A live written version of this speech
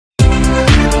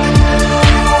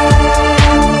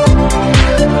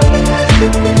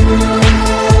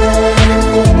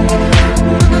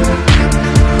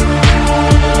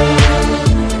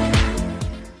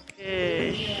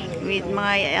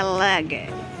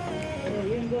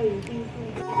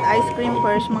Ice cream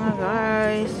first mga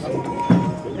guys.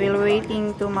 We're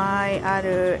waiting to my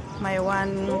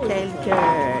one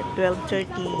childcare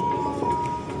 12:30.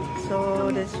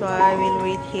 So that's why we'll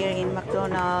wait here in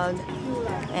McDonald's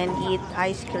and eat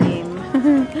ice cream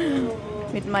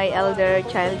with my elder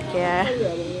childcare.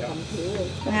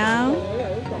 Now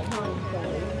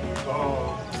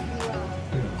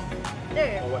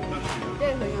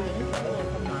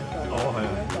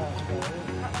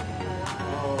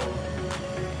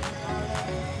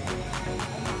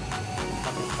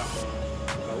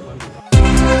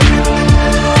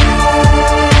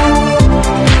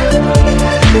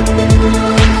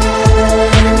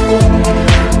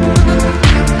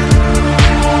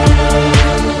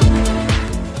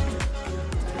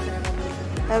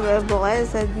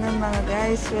blessed na mga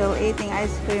guys, we're eating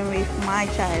ice cream with my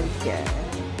childcare.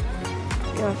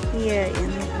 You're here in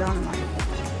McDonald's.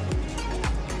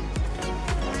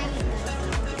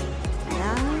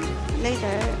 Yeah,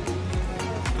 later.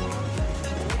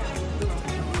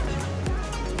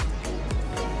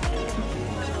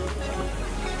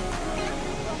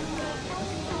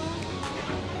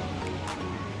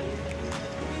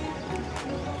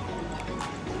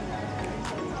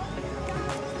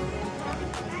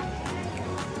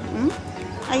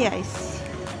 I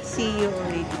see you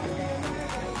already.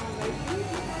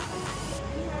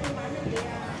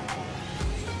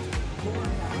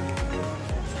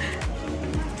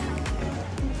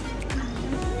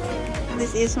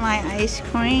 This is my ice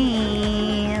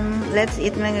cream. Let's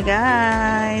eat mga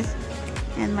guys.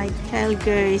 And my child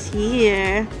girl is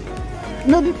here.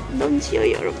 No, don't show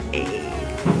your face.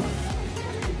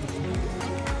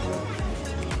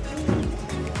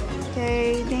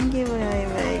 Okay, thank you very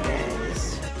much guys.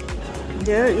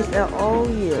 There is an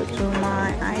oil to my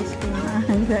ice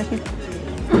cream.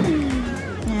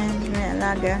 And may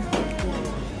alaga.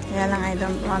 Kaya lang I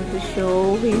don't want to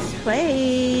show his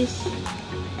face.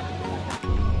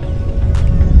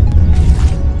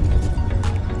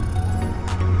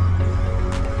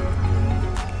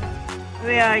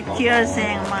 We are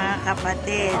choosing mga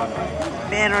kapatid.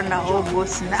 Pero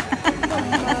naubos na.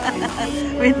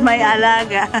 With my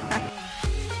alaga.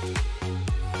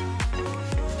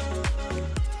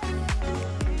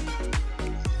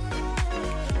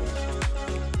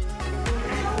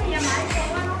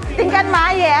 Tingkan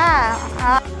maya.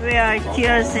 We are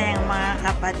choosing mga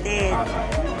kapatid.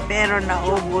 Pero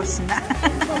naubos na.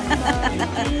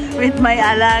 With my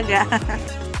alaga.